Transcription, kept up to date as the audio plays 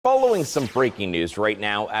following some breaking news right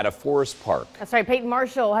now at a Forest Park. That's right. Peyton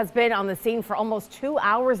Marshall has been on the scene for almost 2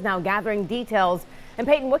 hours now, gathering details. And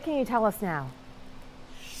Peyton, what can you tell us now?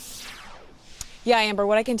 Yeah, Amber,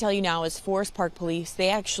 what I can tell you now is Forest Park Police, they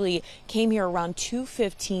actually came here around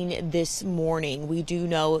 2:15 this morning. We do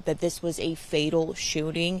know that this was a fatal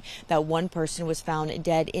shooting, that one person was found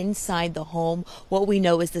dead inside the home. What we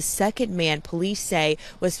know is the second man, police say,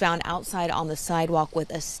 was found outside on the sidewalk with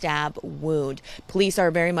a stab wound. Police are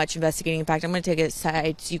very much investigating. In fact, I'm going to take it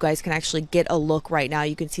aside so you guys can actually get a look right now.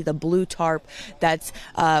 You can see the blue tarp that's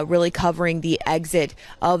really covering the exit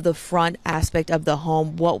of the front aspect of the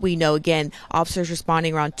home. What we know, again, officers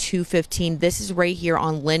responding around 2:15. This is right here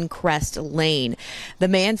on Lynn Crest Lane. The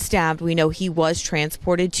man stabbed, we know he was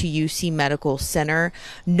transported to UC Medical Center.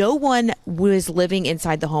 No one was living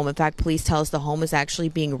inside the home. In fact, police tell us the home is actually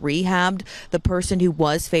being rehabbed. The person who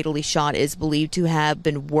was fatally shot is believed to have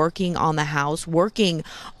been working on the house, working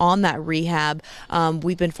on that rehab.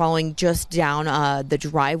 We've been following just down the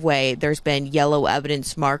driveway. There's been yellow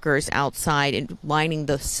evidence markers outside and lining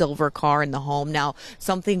the silver car in the home. Now,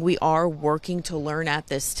 something we are working to learn at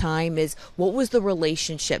this time is what was the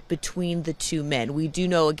relationship between the two men. We do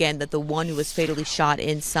know, again, that the one who was fatally shot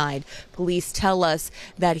inside, police tell us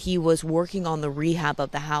that he was working on the rehab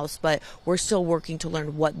of the house, but we're still working to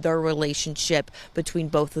learn what their relationship between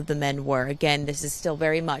both of the men were. Again, this is still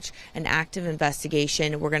very much an active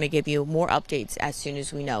investigation. We're going to give you more updates as soon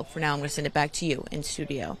as we know. For now, I'm going to send it back to you in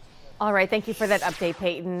studio. All right. Thank you for that update,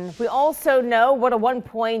 Peyton. We also know what a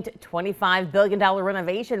 $1.25 billion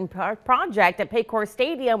renovation project at Paycor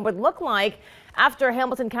Stadium would look like after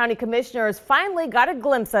Hamilton County commissioners finally got a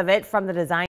glimpse of it from the design.